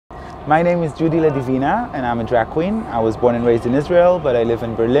My name is Judy LaDivina and I'm a drag queen. I was born and raised in Israel, but I live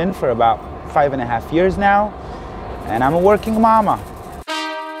in Berlin for about 5.5 years now. And I'm a working mama.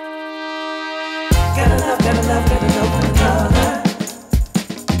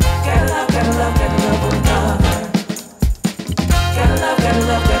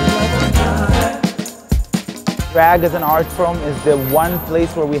 Drag as an art form is the one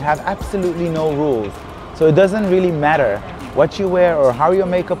place where we have absolutely no rules. So it doesn't really matter what you wear or how your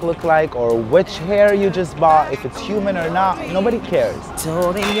makeup look like or which hair you just bought, if it's human or not, nobody cares.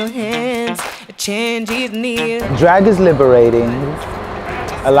 Hold in your hands, a change is near. Drag is liberating.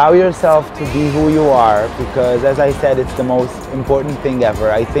 Allow yourself to be who you are because, as I said, it's the most important thing ever.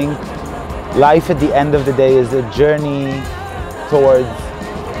 I think life at the end of the day is a journey towards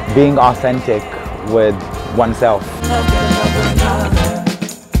being authentic with oneself.